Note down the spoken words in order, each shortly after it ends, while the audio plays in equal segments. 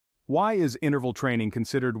Why is interval training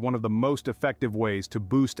considered one of the most effective ways to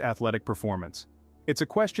boost athletic performance? It's a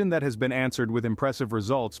question that has been answered with impressive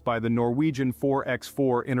results by the Norwegian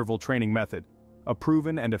 4x4 interval training method, a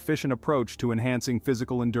proven and efficient approach to enhancing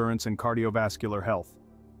physical endurance and cardiovascular health.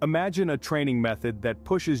 Imagine a training method that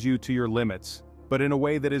pushes you to your limits, but in a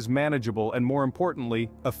way that is manageable and, more importantly,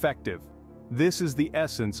 effective. This is the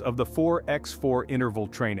essence of the 4x4 interval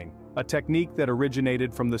training, a technique that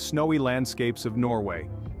originated from the snowy landscapes of Norway,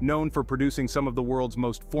 known for producing some of the world's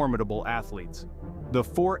most formidable athletes. The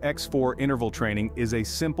 4x4 interval training is a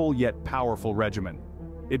simple yet powerful regimen.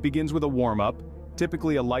 It begins with a warm-up,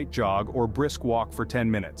 typically a light jog or brisk walk for 10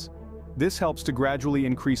 minutes. This helps to gradually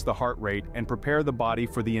increase the heart rate and prepare the body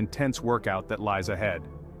for the intense workout that lies ahead.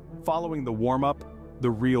 Following the warm-up, the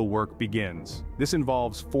real work begins. This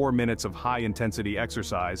involves 4 minutes of high-intensity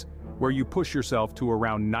exercise, where you push yourself to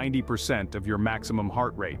around 90% of your maximum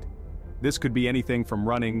heart rate. This could be anything from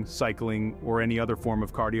running, cycling, or any other form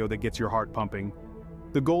of cardio that gets your heart pumping.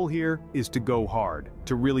 The goal here is to go hard,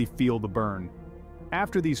 to really feel the burn.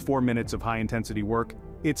 After these 4 minutes of high-intensity work,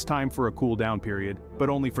 it's time for a cool-down period, but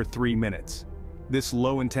only for 3 minutes. This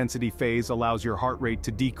low-intensity phase allows your heart rate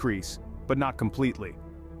to decrease, but not completely.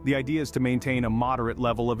 The idea is to maintain a moderate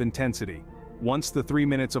level of intensity. Once the 3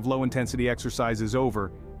 minutes of low-intensity exercise is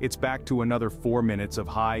over, it's back to another 4 minutes of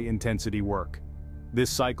high-intensity work. This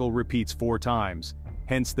cycle repeats 4 times,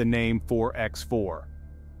 hence the name 4x4.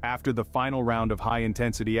 After the final round of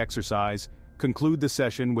high-intensity exercise, conclude the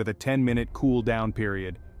session with a 10-minute cool-down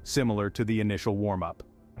period, similar to the initial warm-up.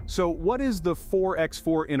 So what is the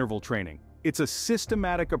 4x4 interval training? It's a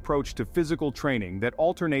systematic approach to physical training that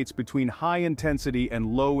alternates between high-intensity and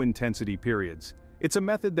low-intensity periods. It's a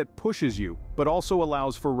method that pushes you, but also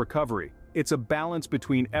allows for recovery. It's a balance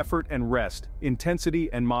between effort and rest, intensity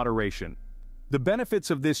and moderation. The benefits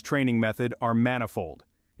of this training method are manifold.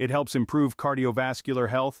 It helps improve cardiovascular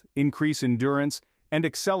health, increase endurance, and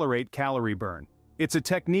accelerate calorie burn. It's a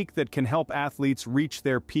technique that can help athletes reach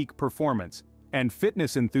their peak performance, and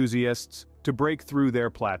fitness enthusiasts to break through their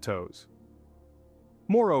plateaus.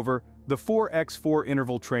 Moreover, the 4x4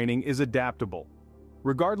 interval training is adaptable.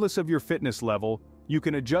 Regardless of your fitness level, you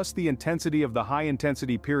can adjust the intensity of the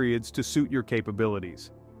high-intensity periods to suit your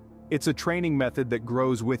capabilities. It's a training method that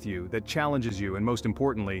grows with you, that challenges you, and most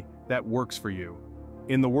importantly, that works for you.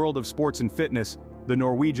 In the world of sports and fitness, the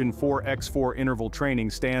Norwegian 4x4 interval training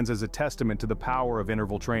stands as a testament to the power of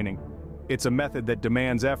interval training. It's a method that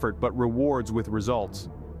demands effort but rewards with results.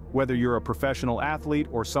 Whether you're a professional athlete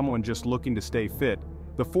or someone just looking to stay fit,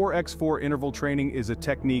 the 4x4 interval training is a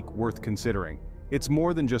technique worth considering. It's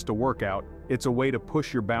more than just a workout, it's a way to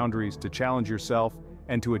push your boundaries, to challenge yourself,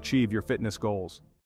 and to achieve your fitness goals.